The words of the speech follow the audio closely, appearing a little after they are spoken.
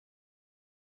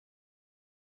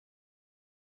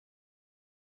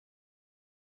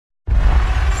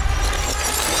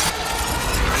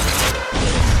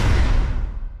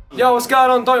Yo, what's going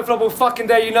on? Don't flop all fucking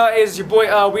day, you know it is your boy.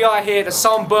 We are here, the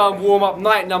Sunburn warm-up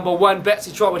night number 1.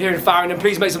 Betsy Trotwood here in Farringdon.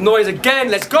 Please make some noise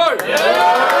again. Let's go! Yeah.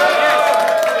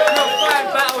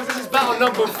 Battles. This is battle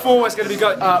number 4. It's going to be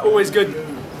good, always good.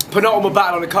 Penultimate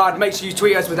battle on the card. Make sure you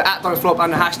tweet us with the @don'tflop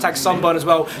and the hashtag Sunburn as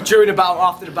well. During the battle,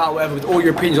 after the battle, whatever, with all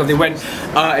your opinions on the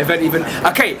event even.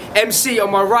 Okay, MC on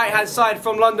my right hand side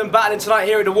from London, battling tonight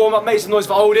here at the warm-up. Make some noise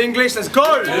for Old English. Let's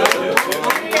go!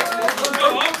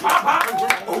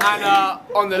 And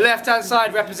on the left hand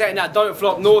side, representing that Don't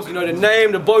Flop North, you know the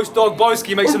name, the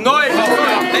BOWSKI. Make some noise!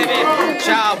 Baby,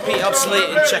 shout out Pete Obsolete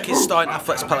and check his starting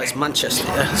Athletic Palace Manchester.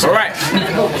 Yeah. Alright,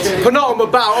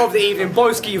 penultimate battle of the evening,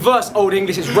 BOWSKI versus Old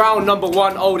English. It's round number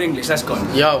 1, Old English. Let's go.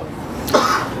 Yo,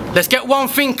 let's get one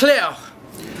thing clear.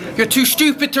 You're too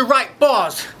stupid to write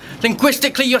bars.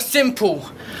 Linguistically, you're simple.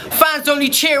 Fans only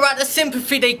cheer out the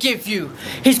sympathy they give you.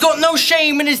 He's got no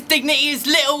shame and his dignity is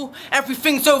little.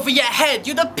 Everything's over your head,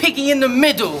 you're the piggy in the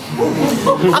middle.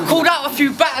 I called out a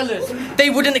few battlers, they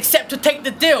wouldn't accept to take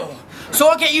the deal. So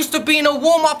I get used to being a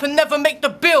warm-up and never make the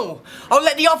bill. I'll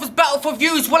let the others battle for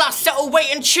views while I settle,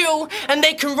 wait and chill. And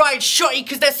they can ride shotty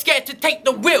cause they're scared to take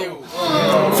the wheel.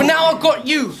 For now I got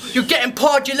you, you're getting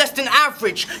parred, you're less than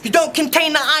average. You don't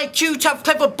contain the IQ to have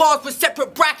clever bars with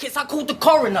separate brackets. I called the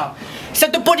coroner,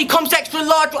 said the body comes extra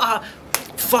large.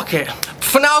 Fuck it.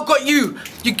 For now I got you,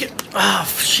 you get,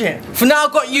 shit. For now I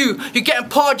got you, you're getting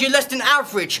parred, you're less than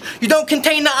average. You don't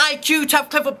contain the IQ to have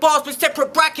clever bars with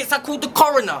separate brackets. I called the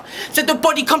coroner, said the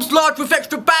body comes large with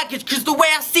extra baggage. Cause the way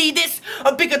I see this,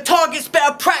 a bigger target's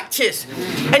better practice.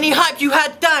 Any hype you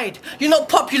had died, you're not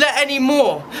popular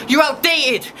anymore. You're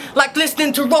outdated, like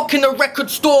listening to rock in a record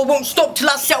store. Won't stop till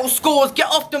I settle scores, get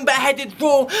off them beheaded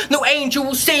raw. No angel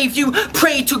will save you,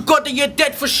 pray to God that you're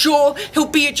dead for sure. He'll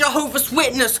be a Jehovah's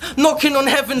Witness, knocking on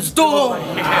heaven's door.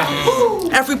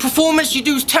 Every performance you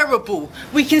do's terrible.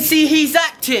 We can see he's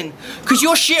acting, cause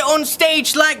you're shit on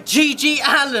stage like G.G.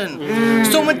 Allen.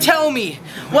 Someone tell me,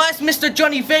 why is Mr.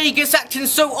 Johnny Vegas acting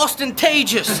so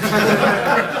ostentatious?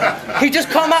 He just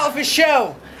come out of his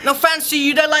shell. Now fancy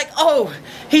you, they're like, oh,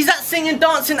 he's that singing,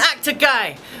 dancing actor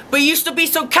guy. But he used to be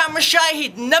so camera shy,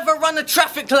 he'd never run a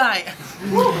traffic light.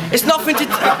 It's nothing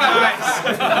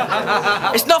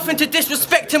to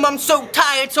disrespect him, I'm so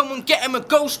tired, someone get him a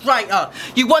ghostwriter.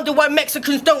 You wonder why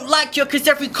Mexicans don't like you, cause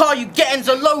every car you gettin's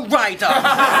a lowrider.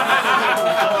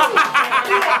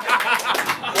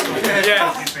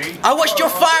 I watched your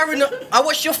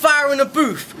fire in the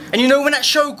booth, and you know when that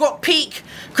show got peak?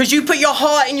 Cause you put your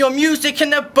heart in your music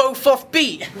and they're both off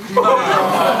beat.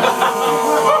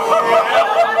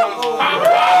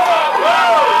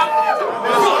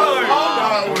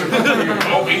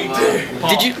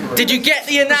 Did you get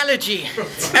the analogy?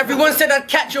 Everyone said I'd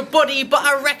catch your body, but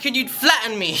I reckon you'd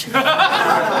flatten me.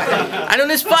 And on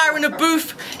his fire in the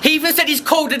booth, he even said he's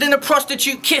colder than a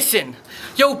prostitute kissing.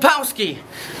 Yo, BOWSKI,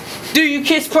 do you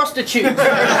kiss prostitutes?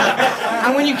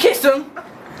 And when you kiss them,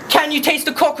 can you taste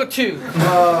the cockatoo?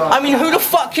 I mean, who the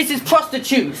fuck kisses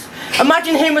prostitutes?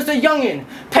 Imagine him as a youngin',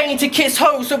 paying to kiss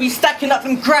hoes so he's stacking up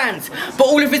them grands. But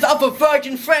all of his other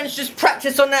virgin friends just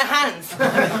practice on their hands.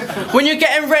 When you're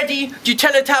getting ready, do you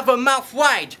tell her to have her mouth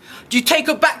wide? Do you take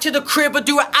her back to the crib or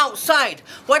do it outside?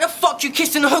 Why the fuck you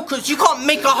kissing hookers? You can't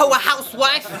make a hoe a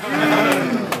housewife.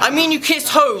 I mean, you kiss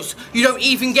hoes, you don't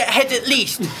even get head at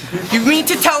least. You mean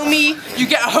to tell me you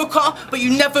get a hooker, but you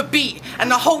never beat, and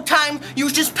the whole time you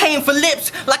was just paying for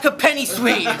lips like a penny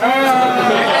sweet.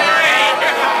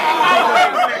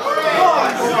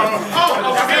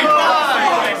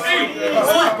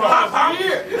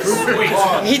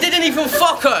 He didn't even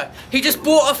fuck her. He just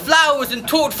bought her flowers and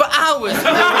talked for hours.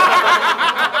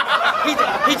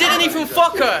 He didn't even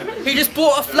fuck her. He just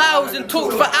bought her flowers and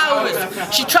talked for hours.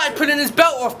 She tried pulling his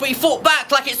belt off, but he fought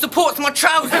back like it supports my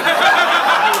trousers.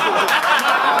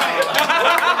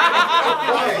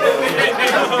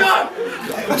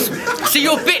 See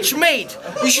your bitch made.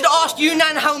 You should ask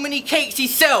Yunnan how many cakes he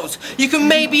sells. You can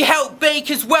maybe help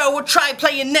bake as well or try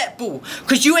playing netball,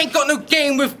 cause you ain't got no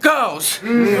game with girls.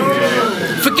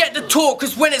 Forget the talk,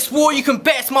 cause when it's war you can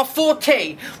bet it's my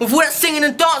forte. With all that singing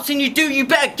and dancing you do, you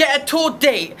better get a tour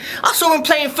date. I saw him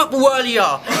playing football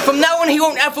earlier. From now on he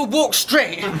won't ever walk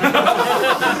straight.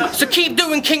 So keep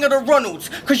doing King of the Ronalds,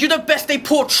 cause you're the best they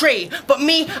portray. But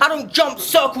me, I don't jump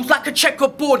circles like a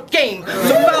checkerboard game.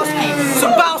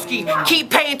 So BOWSKI, keep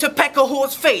paying to peck a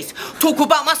horse's face. Talk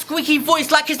about my squeaky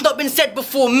voice like it's not been said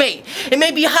before, mate. It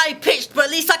may be high pitched, but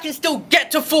at least I can still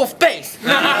get to 4th base.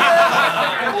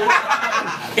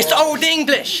 It's the Old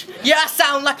English. Yeah, I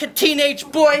sound like a teenage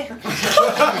boy.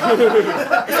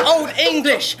 It's Old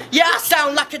English. Yeah, I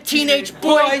sound like a teenage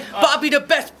boy. But I'd be the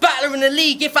best battler in the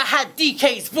league if I had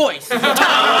DK's voice. Yo,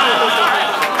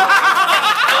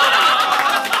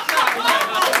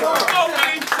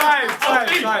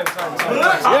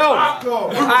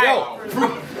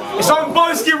 it's on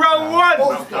BOWSKI round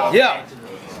 1. Yeah.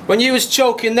 When you was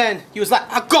choking then, you was like,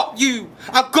 I got you,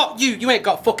 you ain't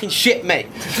got fucking shit, mate.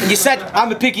 And you said,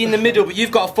 I'm a piggy in the middle, but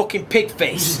you've got a fucking pig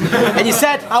face. And you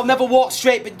said, I'll never walk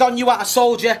straight, but Don, you out a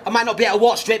soldier. I might not be able to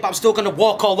walk straight, but I'm still gonna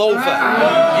walk all over. You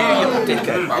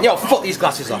dickhead. And yo, fuck these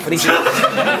glasses off. I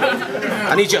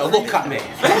need you to look at me.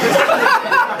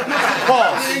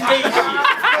 Pause.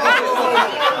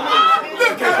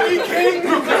 Look at me, King!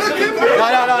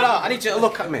 No, I need you to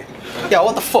look at me. Yo,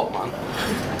 what the fuck, man?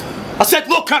 I said,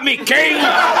 look at me, King!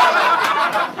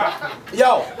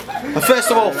 Yo, and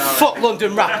first of all, fuck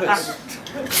London rappers.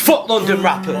 Fuck London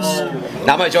rappers.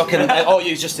 Nah, I'm joking. Oh,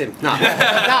 you just him.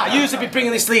 Nah, you've been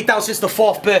bringing this league down since the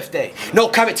 4th birthday. No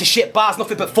character shit bars,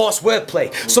 nothing but forced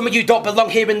wordplay. Some of you don't belong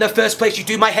here in the first place. You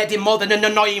do my head in more than an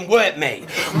annoying work, mate.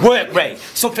 Work rate,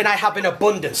 something I have in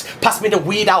abundance. Pass me the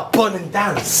weed, I'll bun and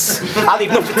dance. I leave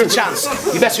nothing to chance.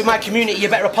 You mess with my community, you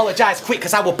better apologise quick,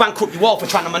 because I will bankrupt you all for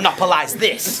trying to monopolise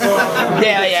this.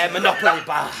 Yeah, monopoly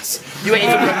bars. You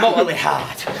ain't even remotely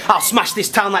hard. I'll smash this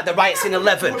town like the riots in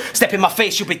 11. Step in my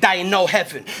face, you'll be dying no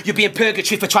heaven. You'll be in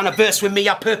purgatory for trying to verse with me.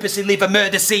 I purposely leave a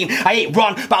murder scene. I ain't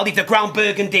Ron, but I'll leave the ground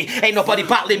burgundy. Ain't nobody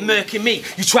battling murking me.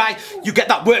 You try, you get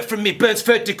that work from me. Burns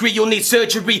 3rd degree, you'll need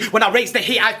surgery. When I raise the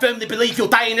heat, I firmly believe you'll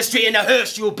die in the street in a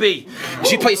hearse you'll be.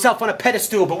 You put yourself on a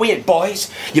pedestal, but we ain't boys.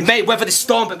 You may weather the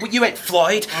storm, but you ain't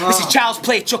Floyd. This is child's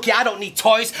play, Chucky, I don't need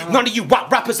toys. None of you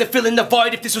whack rappers are filling the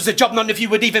void. If this was a job, none of you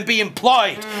would even be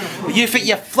employed. You think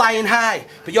you're flying high,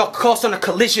 but you're caught on a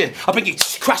collision. I'll bring you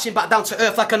crashing back down to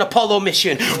earth like an Apollo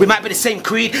mission. We might be the same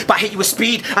creed, but I hit you with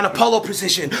speed and Apollo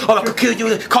precision. Or I could kill you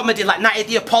with comedy like Night of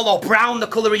the Apollo. Brown, the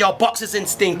colour of your boxers and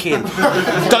stinking.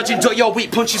 Dodging your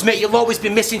weak punches, mate, you'll always be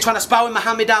missing. Trying to spar with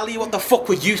Muhammad Ali, what the fuck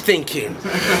were you thinking?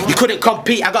 You couldn't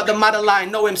compete, I got the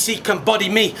Madeline, no MC can body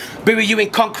me. Bury you in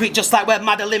concrete just like where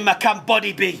Madeline McCann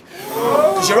body be.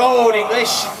 Cause you're old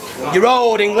English,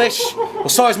 well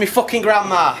so is me fucking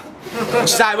grandma.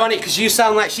 Which is ironic because you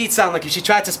sound like she'd sound like if she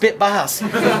tried to spit bars.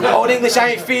 Old English, I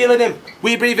ain't feeling him.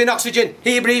 We breathe in oxygen,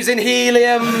 he breathes in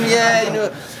helium. Yeah, you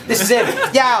know, this is him.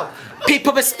 Yo,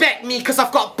 people respect me because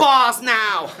I've got bars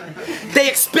now. They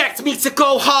expect me to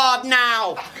go hard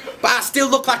now. But I still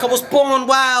look like I was born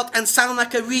wild and sound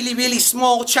like a really, really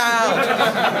small child.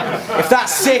 If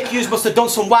that's sick, you must have done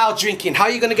some wild drinking. How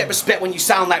are you going to get respect when you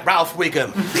sound like Ralph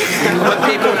Wiggum?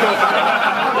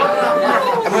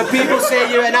 When people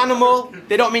say you're an animal,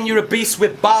 they don't mean you're a beast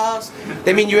with bars.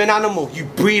 They mean you're an animal, you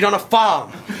breed on a farm.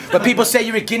 When people say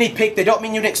you're a guinea pig, they don't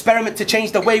mean you're an experiment to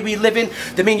change the way we live in.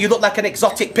 They mean you look like an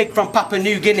exotic pig from Papua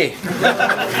New Guinea.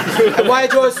 And why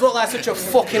do you always look like such a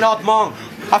fucking odd mom?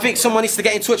 I think someone needs to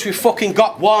get in touch with fucking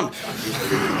Got One.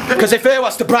 Because if her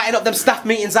wants to brighten up them staff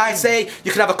meetings, I say,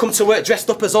 you can have a come to work dressed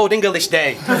up as Old English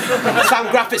Day. Sam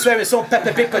Graphics wearing some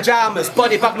Peppa Pig pyjamas.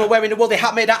 Buddy Bagner wearing a woolly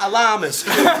hat made out of llamas.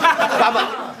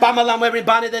 Bamalan wearing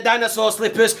Barney the dinosaur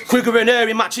slippers. Kruger and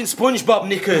Uri matching SpongeBob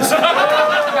knickers.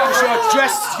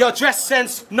 Your dress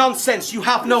sense, nonsense. You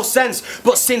have no sense.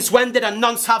 But since when did a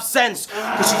nonce have sense?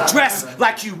 Because you dress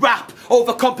like you rap,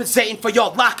 overcompensating for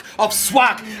your lack of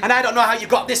swag. And I don't know how you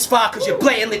got this far because you're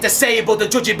blatantly disabled.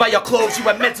 And judging by your clothes, you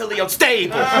were mentally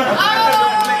unstable.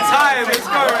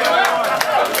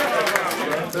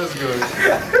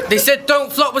 They said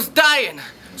Don't Flop was dying,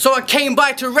 so I came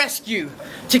by to rescue.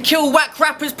 To kill whack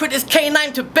rappers, put this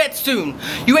K9 to bed soon.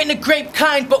 You ain't the grape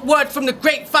kind, but word from the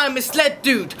grapevine misled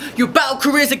dude. Your battle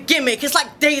career's a gimmick, it's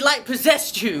like daylight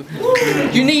possessed you.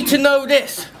 You need to know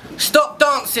this, stop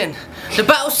dancing. The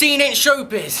battle scene ain't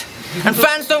showbiz. And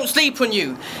fans don't sleep on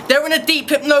you. They're in a deep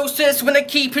hypnosis when they're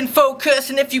keeping focus.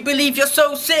 And if you believe you're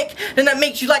so sick, then that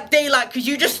makes you like daylight because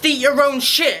you just eat your own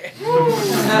shit.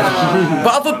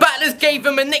 But other battlers gave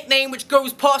him a nickname which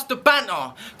goes past the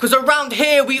banter. Because around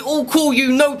here we all call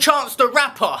you No Chance the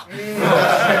Rapper.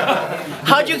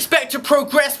 How do you expect to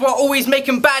progress while always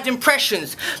making bad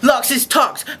impressions? Lux's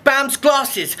tux, Bam's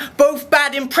glasses, both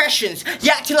bad impressions.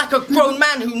 You acting like a grown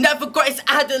man who never got his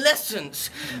adolescence.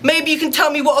 Maybe you can tell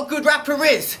me what a good rapper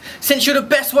is, since you're the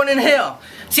best one in here.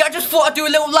 See, I just thought I'd do a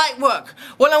little light work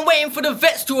while I'm waiting for the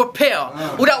vets to appear.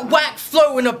 All that whack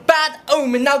flow and a bad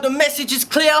omen. Now the message is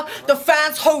clear. The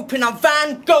fans hoping I'm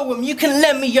Van Gogh 'em. You can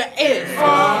lend me your ears.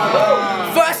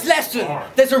 First lesson,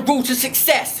 there's a rule to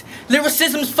success.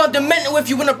 Lyricism's fundamental if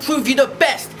you want to prove you're the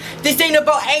best. This ain't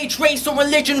about age, race or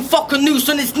religion. Fuck a noose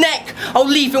on his neck. I'll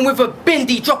leave him with a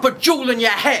bindi, drop a jewel on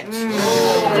your head.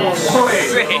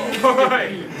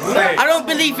 I don't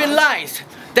believe in lies.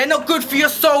 They're not good for your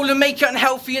soul and make you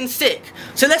unhealthy and sick.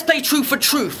 So let's play truth for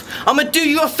truth. I'ma do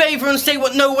you a favor and say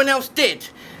what no one else did.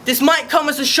 This might come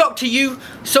as a shock to you,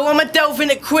 so I'ma delve in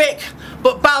it quick.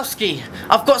 But BOWSKI,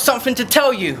 I've got something to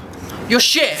tell you. You're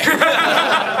shit.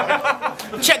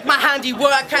 Check my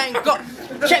handiwork, I ain't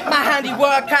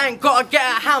gotta get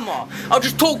a hammer. I'll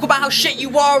just talk about how shit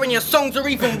you are and your songs are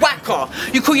even whacker.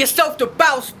 You call yourself the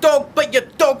Bows Dog, but your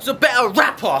dog's a better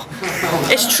rapper.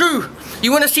 It's true.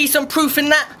 You wanna see some proof in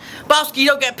that? BOWSKI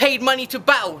don't get paid money to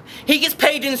battle. He gets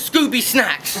paid in Scooby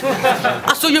snacks.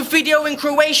 I saw your video in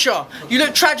Croatia. You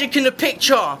look tragic in the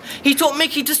picture. He taught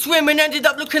Mickey to swim and ended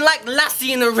up looking like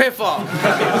Lassie in the river.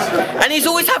 And he's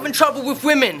always having trouble with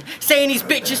women, saying his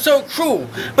bitch is so cruel.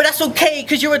 But that's okay,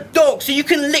 cause you're a dog, so you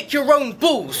can lick your own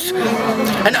balls.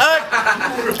 And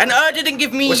didn't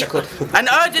give me you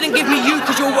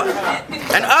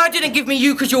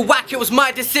cause you're whack, it was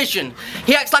my decision.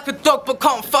 He acts like a dog but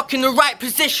can't fuck in the right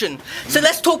position. So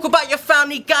let's talk about your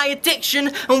Family Guy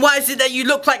addiction and why is it that you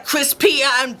look like Chris Peter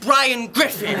and Brian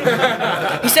Griffin.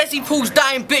 He says he pulls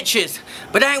dying bitches,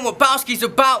 but that ain't what BOWSKI's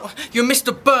about. You're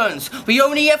Mr. Burns. We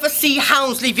only ever see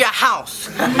hounds leave your house.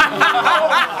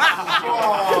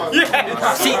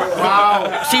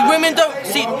 See,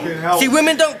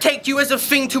 women don't take you as a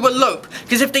thing to elope,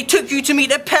 because if they took you to meet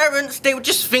their parents, they would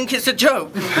just think it's a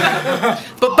joke.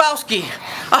 But BOWSKI,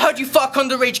 I heard you fuck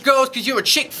underage girls because you're a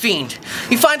chick fiend.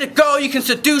 You find a girl you can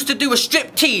seduce to do a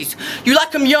strip tease. You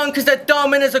like them young because they're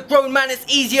dumb, and as a grown man it's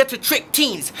easier to trick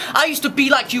teens. I used to be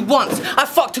like you once. I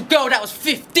fucked a girl that was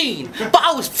 15, but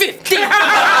I was 15.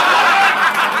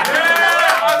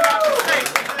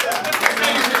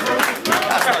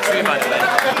 That's not true, by the way.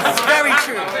 It's very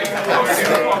true.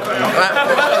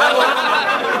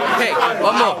 Okay,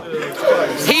 one more.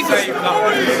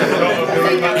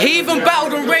 He even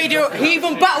battled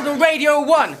on Radio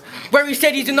 1, where he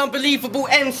said he's an unbelievable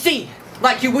MC.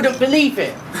 Like you wouldn't believe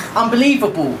it.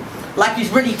 Unbelievable. Like he's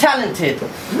really talented.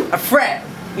 A threat.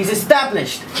 He's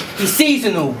established. He's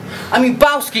seasonal. I mean,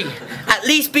 BOWSKI, at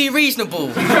least be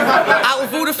reasonable. Out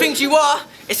of all the things you are,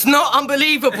 it's not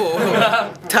unbelievable.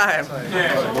 Time.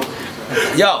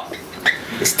 Yo,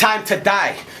 it's time to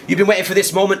die. You've been waiting for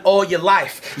this moment all your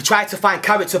life. You tried to find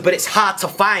character, but it's hard to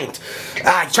find.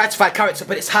 I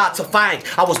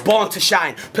was born to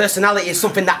shine. Personality is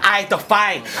something that I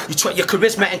define. Your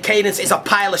charisma and cadence is a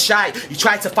pile of shite. You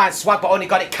tried to find swag, but only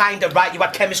got it kinda right. You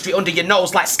had chemistry under your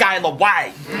nose like Skylar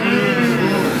White.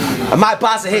 And my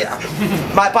bars are here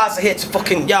to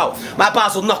fucking, my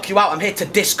bars will knock you out. I'm here to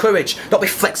discourage. Don't be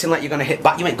flexing like you're gonna hit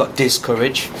back. You ain't got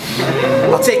discourage.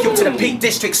 I'll take you up to the Peak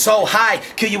District so high,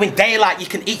 kill you in daylight, you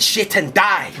can eat shit and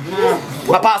die.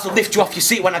 My bars will lift you off your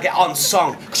seat when I get on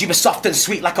song, cause you were soft and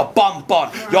sweet like a bonbon.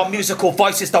 Your musical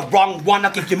voice is the wrong one.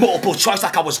 I'll give you multiple choice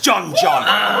like I was John.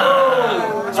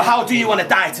 So how do you want to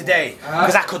die today?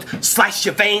 Because I could slice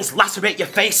your veins, lacerate your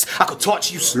face. I could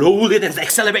torture you slowly, then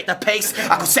accelerate the pace.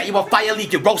 I could set you on fire,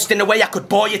 leave you roasting away. I could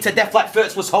bore you to death like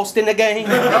Furtz was hosting the game.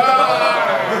 Thank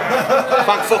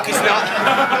fuck he's not.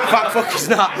 Thank fuck he's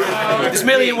not. There's a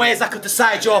million ways I could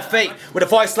decide your fate. With a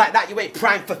voice like that, you ain't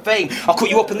primed for fame. I'll cut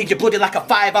you up and leave you bloody like a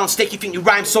 5-ounce steak. You think you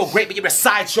rhyme so great, but you're a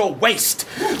sideshow waste.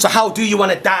 So how do you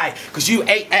want to die? Because you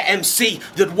ain't a MC,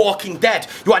 you're the Walking Dead.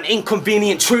 You want an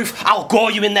inconvenient truth, I'll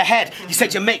gore you in the head. You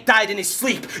said your mate died in his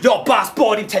sleep, your boss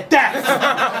bored him to death.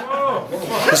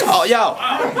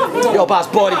 Your boss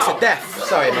bored him to death.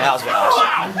 Sorry mate, that was a bit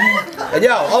harsh. And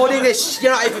Old English,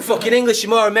 you're not even fucking English,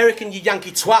 you're more American, you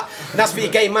Yankee twat. And as for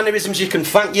your gay mannerisms, you can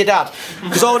thank your dad.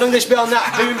 Because Old English be on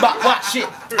that boom bap whack shit.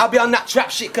 I'll be on that trap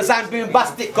shit because I'm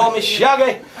boombastic, call me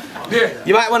Shaggy.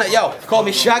 You might want to, call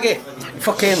me Shaggy.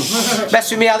 Fucking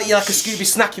mess with me, I'll eat you like a Scooby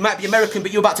snack. You might be American,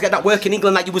 but you're about to get that work in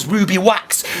England like you was Ruby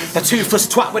Wax. A toothless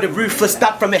twat with a ruthless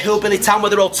dad from a hillbilly town where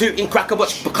they're all tooting cracker, but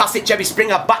classic Jerry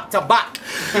Springer back to back.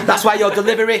 That's why your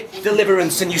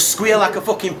deliverance, and you squeal like a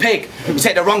fucking pig. You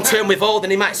take the wrong turn with old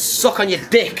and he might suck on your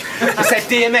dick. He said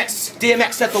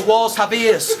DMX said the walls have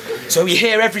ears. So you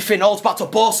hear everything, old's about to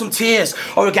bore some tears.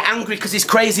 Or he'll get angry because he's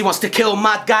crazy, wants to kill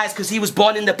mad guys because he was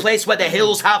born in the place where the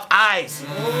hills have eyes.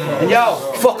 And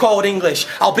fuck Old English.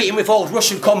 I'll beat him with Old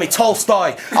Russian, call me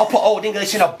Tolstoy. I'll put Old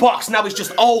English in a box, now he's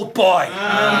just old boy.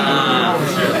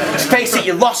 Face it,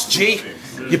 you lost, G.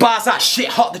 Your bars that shit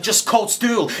hot, they're just cold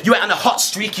stool. You ain't on a hot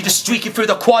streak, you're just streaking through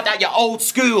the quad at your old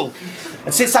school.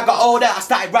 And since I got older, I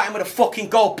started writing with a fucking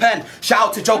gold pen. Shout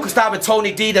out to Joker Star and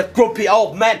Tony D, the grumpy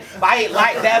old men. But I ain't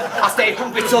like them. I stay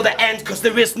hungry till the end, cause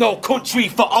there is no country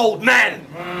for old men.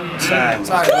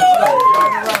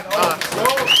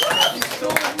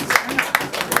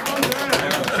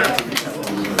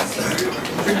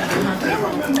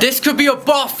 This could be a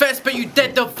bar fest, but you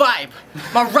dead the vibe.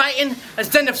 My writing, a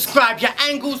zen of scribe. Your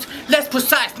angles, less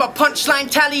precise. My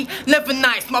punchline tally, never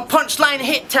nice. My punchline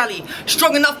hit tally,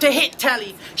 strong enough to hit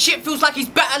tally. Shit feels like he's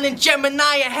battling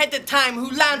Gemini ahead of time. Who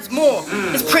lands more?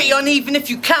 It's pretty uneven if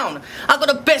you count. I got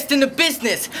the best in the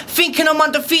business, thinking I'm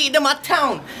undefeated in my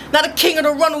town. Now the king of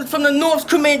the Ronalds from the north's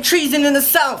committing treason in the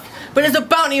south. But there's a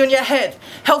bounty on your head.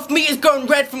 Health meters going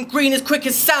red from green as quick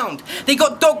as sound. They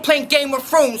got dog playing Game of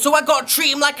Thrones, so I gotta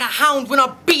treat him like a hound when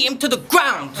I beat him to the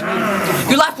ground.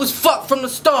 Your life was fucked from the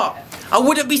start. I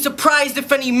wouldn't be surprised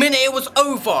if any minute it was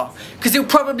over, cause he'll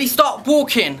probably start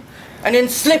walking and then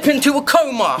slip into a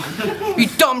coma. You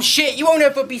dumb shit, you won't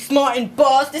ever be smart in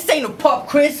bars. This ain't a pub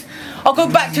quiz. I'll go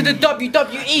back to the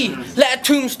WWE, let a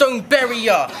tombstone bury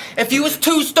ya. If you was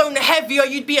 2 stone heavier,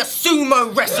 you'd be a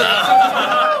sumo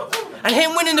wrestler. And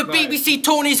him winning the BBC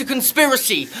tourney's a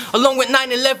conspiracy, along with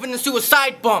 9/11 and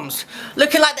suicide bombs.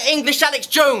 Looking like the English Alex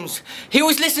Jones. He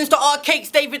always listens to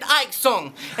Arcade's David Icke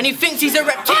song, and he thinks he's a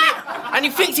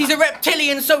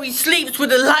reptilian. So he sleeps with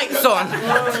the lights on.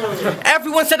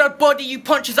 Everyone said I'd body you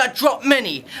punches, I dropped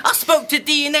many. I spoke to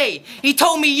DNA, he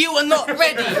told me you are not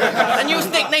ready. And you was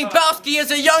nicknamed BOWSKI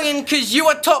as a youngin' cause you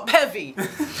are top heavy.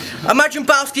 Imagine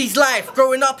BOWSKI's life,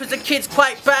 growing up as a kid's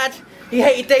quite bad. He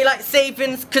hated daylight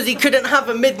savings cause he couldn't have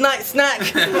a midnight snack.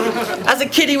 As a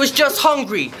kid he was just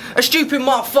hungry, a stupid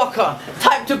motherfucker,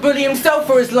 type to bully himself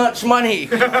for his lunch money.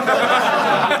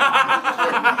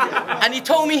 And he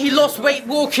told me he lost weight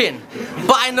walking,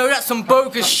 but I know that's some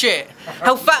bogus shit.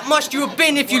 How fat must you have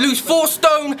been if you lose 4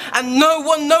 stone and no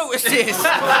one notices?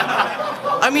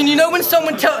 I mean, you know when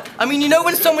someone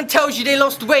tells you they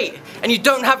lost weight and you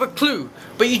don't have a clue,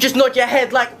 but you just nod your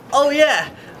head like, oh yeah,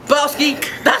 BOWSKI,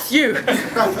 that's you.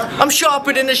 I'm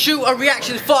sharper than a shooter,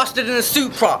 reaction's faster than a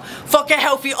Supra. Fuck a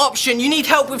healthy option, you need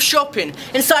help with shopping.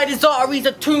 Inside his arteries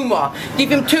a tumour. Give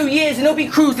him 2 years and he'll be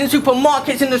cruising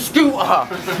supermarkets in the scooter.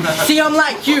 See, I'm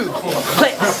like you.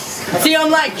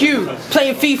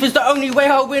 Playing FIFA's the only way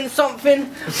I'll win something.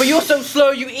 But you're so slow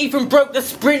you even broke the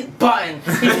sprint button.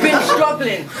 He's been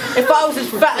struggling. If I was as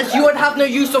fat as you, I'd have no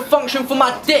use or function for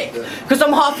my dick. Cause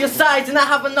I'm half your size and I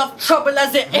have enough trouble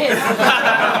as it is.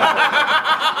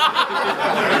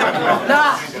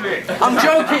 Nah, I'm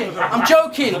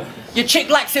joking. Your chick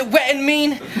likes it wet and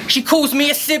mean. She calls me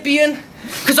a Sibian.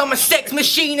 Cause I'm a sex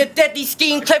machine, a deadly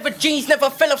scheme, clever genes, never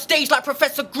fell off stage like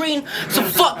Professor Green. So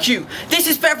fuck you, this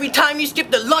is for every time you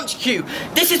skip the lunch queue.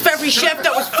 This is for every chef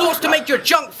that was forced to make your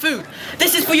junk food.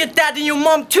 This is for your dad and your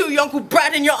mum too, your Uncle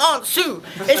Brad and your Aunt Sue.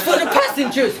 It's for the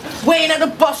passengers, waiting at the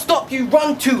bus stop you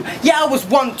run to. Yeah, I was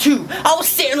one too. I was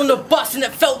sitting on the bus and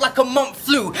it felt like a month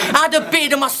flew. I had a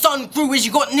beard and my son grew as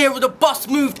you got nearer the bus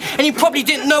moved. And you probably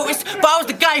didn't notice, but I was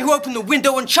the guy who opened the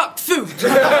window and chucked food.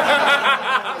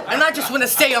 And I just want to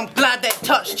say I'm glad that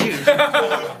touched you.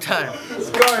 Time.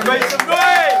 Let's go, make some noise!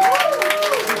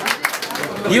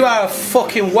 You are a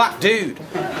fucking whack dude.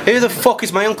 Who the fuck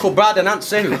is my Uncle Brad and Aunt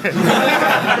Sue?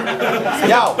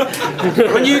 Yo,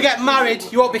 when you get married,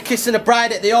 you won't be kissing a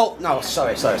bride at the altar. No,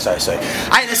 sorry.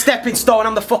 I ain't the stepping stone,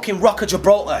 I'm the fucking Rock of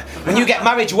Gibraltar. When you get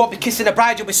married, you won't be kissing a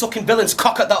bride, you'll be sucking villain's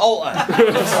cock at the altar.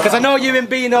 Because I know you and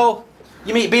Beano,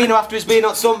 you meet Beano after he's been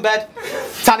on sunbed,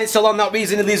 tanning salon, that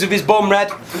reason he leaves with his bum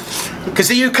red.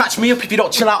 Because you catch me up if you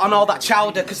don't chill out on all that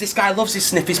chowder, because this guy loves his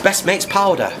sniff, his best mate's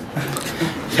powder.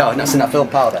 Yo, not seen that film,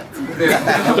 Powder?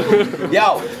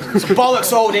 Yo, it's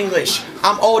bollocks old English.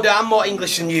 I'm older, I'm more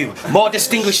English than you, more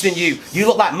distinguished than you. You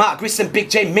look like Mark Griss and Big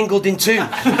J mingled in two.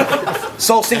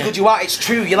 Soul singled you out, it's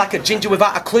true. You're like a ginger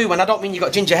without a clue, and I don't mean you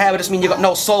got ginger hair, I just mean you got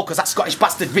no soul, because that Scottish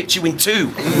bastard ripped you in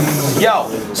two. Yo,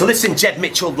 so listen, Jed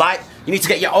Mitchell, like, you need to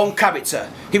get your own character.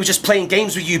 He was just playing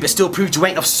games with you, but still proved you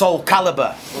ain't of soul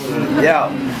caliber.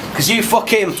 Yo, because you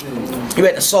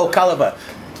ain't the soul caliber.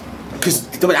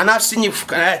 And I've seen you,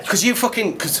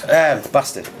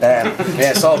 bastard.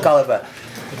 Yeah, soul caliber.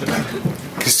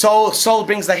 Because soul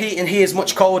brings the heat and he is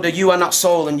much colder. You are not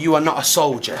soul and you are not a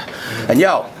soldier. And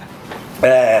yo,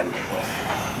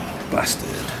 bastard.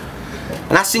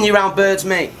 And I've seen you around birds,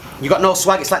 mate. You got no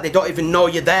swag, it's like they don't even know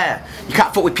you're there. You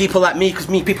can't fuck with people like me, because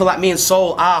people like me and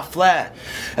Soul are flair.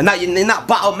 And that, in that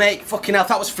battle, mate, fucking hell, if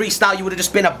that was freestyle, you would have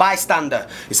just been a bystander.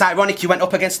 It's ironic you went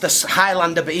up against the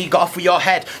Highlander, but he got off with your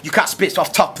head. You can't spit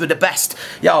off top with the best.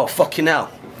 Yo, fucking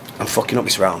hell. I'm fucking up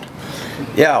this round.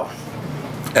 Yo.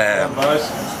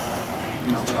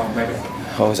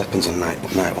 Always happens on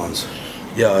night ones.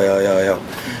 Yo.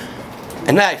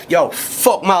 And now, yo,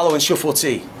 fuck Marlowe and Shuffle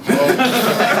T.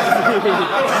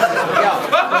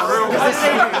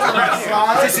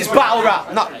 This is battle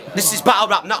rap, not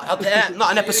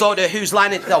an episode of Whose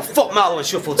Line Is. No, fuck Marlowe and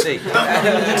Shuffle T.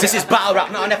 This is battle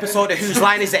rap, not an episode of Whose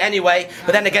Line Is It Anyway.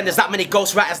 But then again, there's that many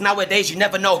ghostwriters nowadays, you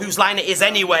never know whose line it is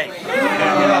anyway.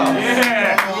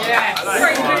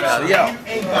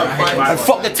 And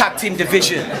fuck the tag team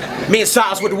division. Me and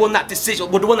Sarters would have won that decision,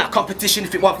 would have won that competition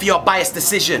if it weren't for your biased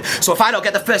decision. So if I don't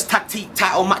get the first tag team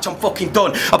title match, I'm fucking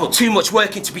done. I put too much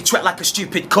work in to be treated like a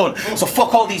stupid cunt. So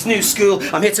fuck all these new school,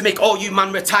 I'm here to make all you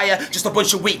man retire. Just a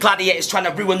bunch of weak gladiators trying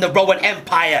to ruin the Rowan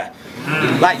Empire.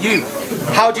 Like you,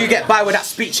 how do you get by with that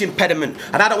speech impediment?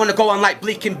 And I don't want to go on like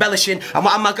bleak embellishing, and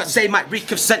what I'm going to say might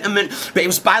reek of sentiment, but it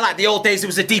was by like the old days, it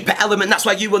was a deeper element. That's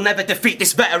why you will never defeat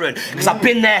this veteran, because I've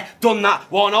been there, done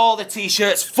that, worn all the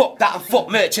t-shirts, fuck that and fuck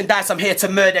merchandise. I'm here to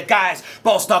murder guys,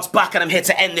 Boss Dog's back, and I'm here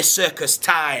to end this circus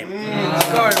time.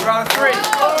 Sorry, round 3.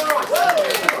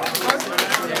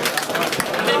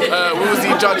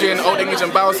 Woolsey judging, Old English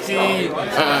and BOWSKI,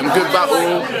 good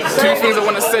battle. Two things I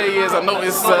want to say is I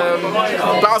noticed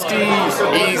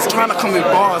BOWSKI, he's trying to come with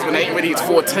bars when they ain't really his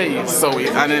forte, so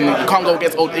and then you can't go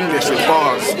against Old English with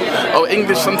bars. Old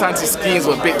English, sometimes his schemes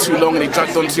were a bit too long and he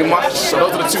dragged on too much, so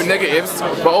those are the two negatives.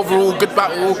 But overall, good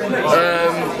battle.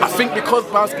 I think because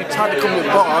BOWSKI tried to come with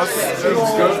bars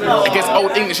against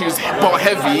Old English, who's bar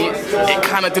heavy, it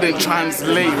kind of didn't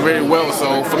translate very well,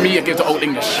 so for me I give it to Old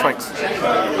English. Thanks.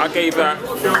 I gave that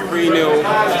 3-0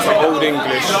 to Old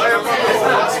English.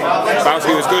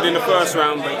 BOWSKI was good in the first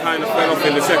round, but he kind of fell off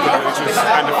in the second,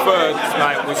 and the third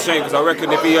was shame, because I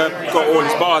reckon if he got all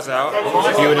his bars out,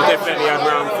 he would have definitely had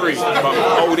round 3. But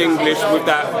Old English with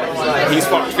that, he's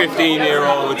fucked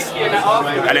 15-year-olds,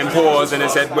 and then paused and then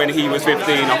said when he was 15,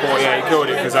 I thought yeah he killed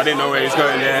it, because I didn't know where he was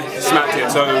going there, smacked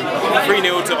it. So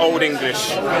 3-0 to Old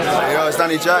English. Yo, it's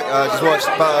Danny Jack. Just watched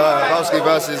BOWSKI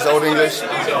versus Old English.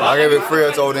 I gave it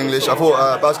 3-0 to Old English. I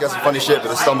thought BOWSKI had some funny shit, but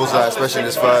the stumbles there, especially in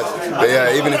this third. But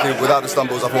yeah, even if without the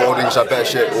stumbles, I thought Old English had better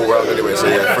shit all round anyway. So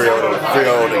yeah,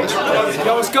 3-0 Old English.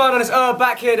 Yo, what's going on? It's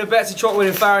back here, the Betsy Trotwood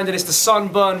in Farringdon. It's the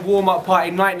Sunburn warm-up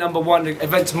party, night number 1. The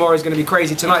event tomorrow is going to be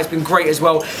crazy. Tonight's been great as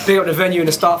well. Big up the venue and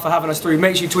the staff for having us through.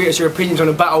 Make sure you tweet us your opinions on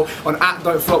the battle on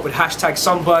 @Don'tFlop with hashtag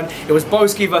Sunburn. It was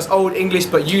BOWSKI versus Old English,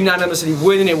 but unanimously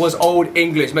winning it was Old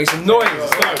English. Make some noise.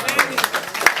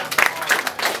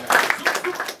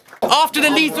 After the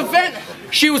Leeds event,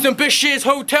 she was in Bashir's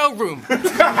hotel room.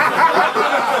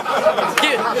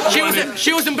 She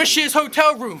was in Bashir's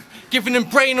hotel room, giving him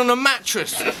brain on a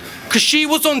mattress, cause she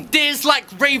was on Diz like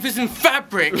ravers in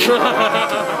fabric.